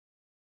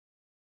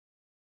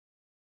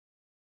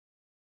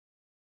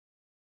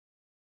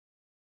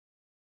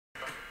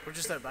We're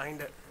just out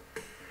behind it.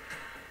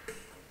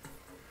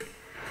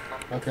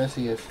 Okay, I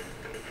see us.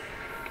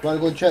 Wanna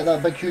go and check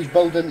that big huge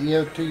building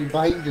to you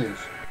behind you?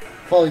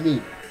 Follow me.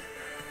 Do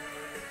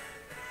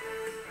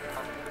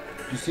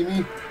you see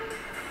me?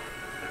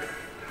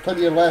 Turn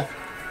to your left.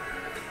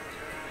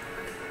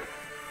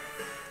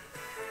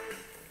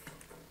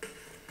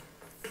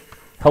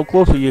 How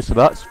close are you to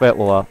that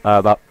speckled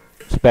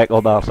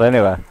arse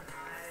anyway?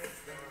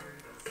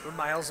 We're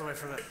miles away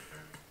from it.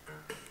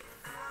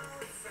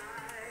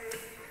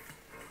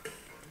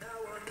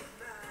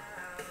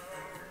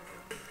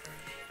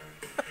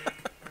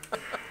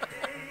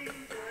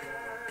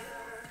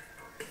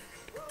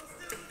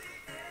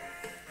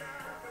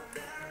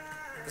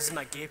 This is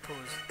my gay pose.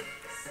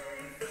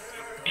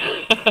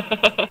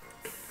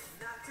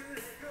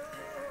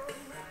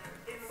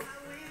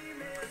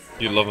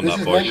 You loving This that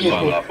is boy my gay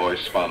spanner? pose. That boy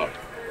spanner.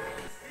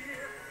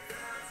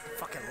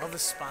 Fucking love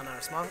this spanner,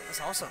 man.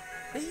 It's awesome.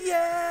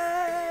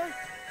 Yeah!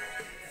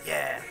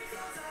 Yeah.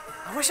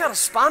 I wish I had a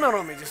spanner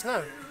on me just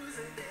now.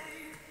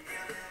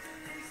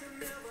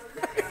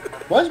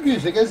 What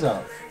music is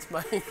that? It's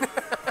mine.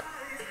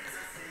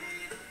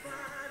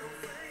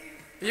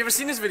 Have you ever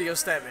seen this video,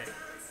 Step Mate?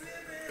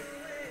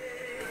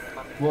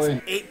 What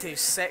in? 80s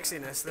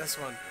sexiness, this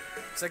one.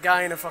 It's a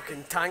guy in a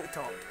fucking tank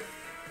top.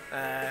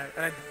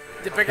 And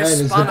the Hey, biggest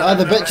there's spanner. the I've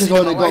ever bitches seen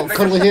on in it my got life.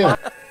 curly hair.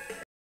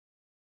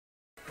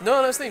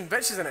 No, it's not even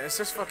bitches in it, it's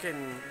just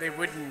fucking they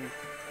wooden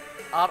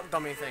art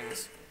dummy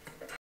things.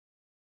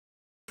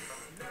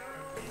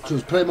 So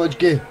it's pretty much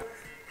gay.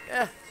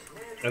 Yeah.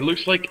 It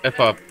looks like if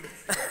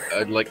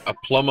like a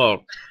plumber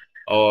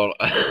or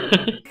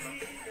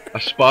a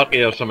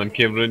sparky or someone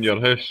came round your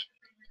house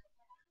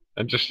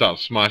and just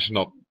started smashing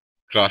up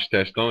crash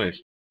test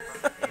dummies.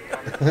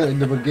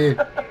 And they were gay.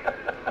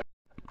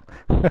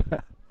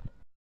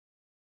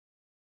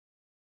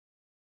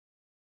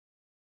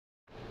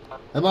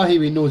 Am I here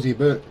with nosy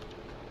boot?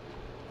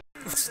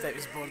 Step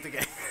is bored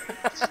again.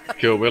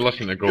 Cool, we're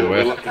listening to Go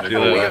West. See you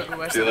We later. gotta go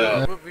west. See you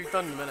later. We've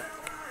done in a minute.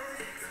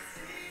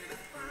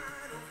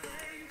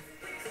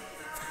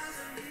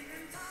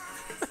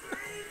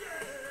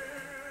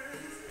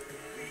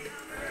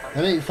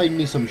 I need to find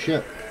me some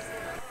shit.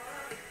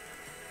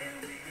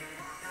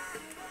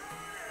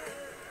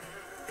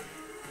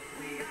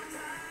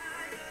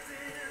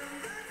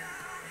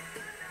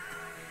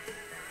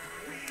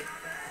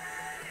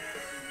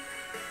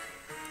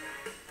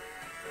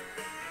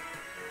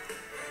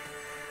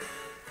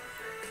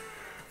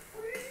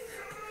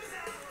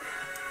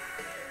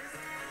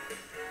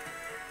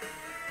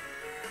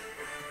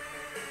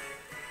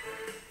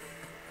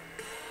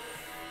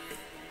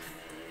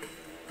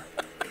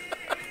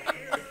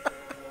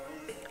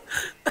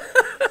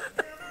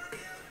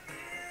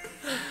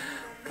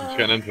 Just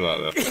getting into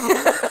that there.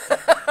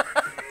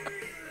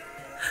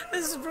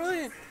 This is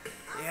brilliant.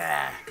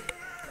 Yeah.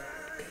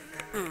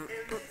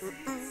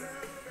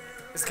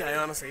 This guy,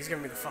 honestly, he's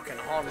giving me the fucking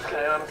horn.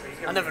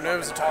 I never knew I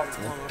was attracted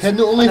to hormones. Ken,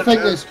 the only thing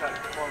that's...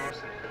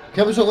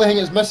 Ken, what's the only thing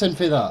that's missing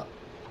for that?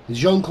 Is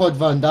Jean-Claude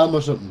Van Damme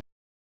or something.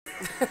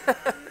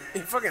 He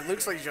fucking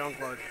looks like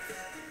Jean-Claude.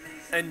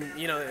 And,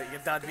 you know,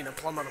 your dad being a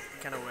plumber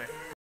kind of way.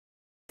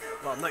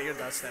 Well, not your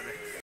dad, Stevie.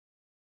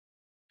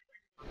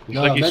 It's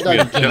No, like he's my smeared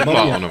dad chip didn't fat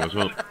love on you. him as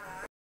well.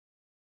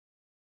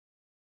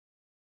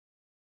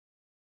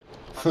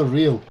 For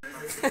real.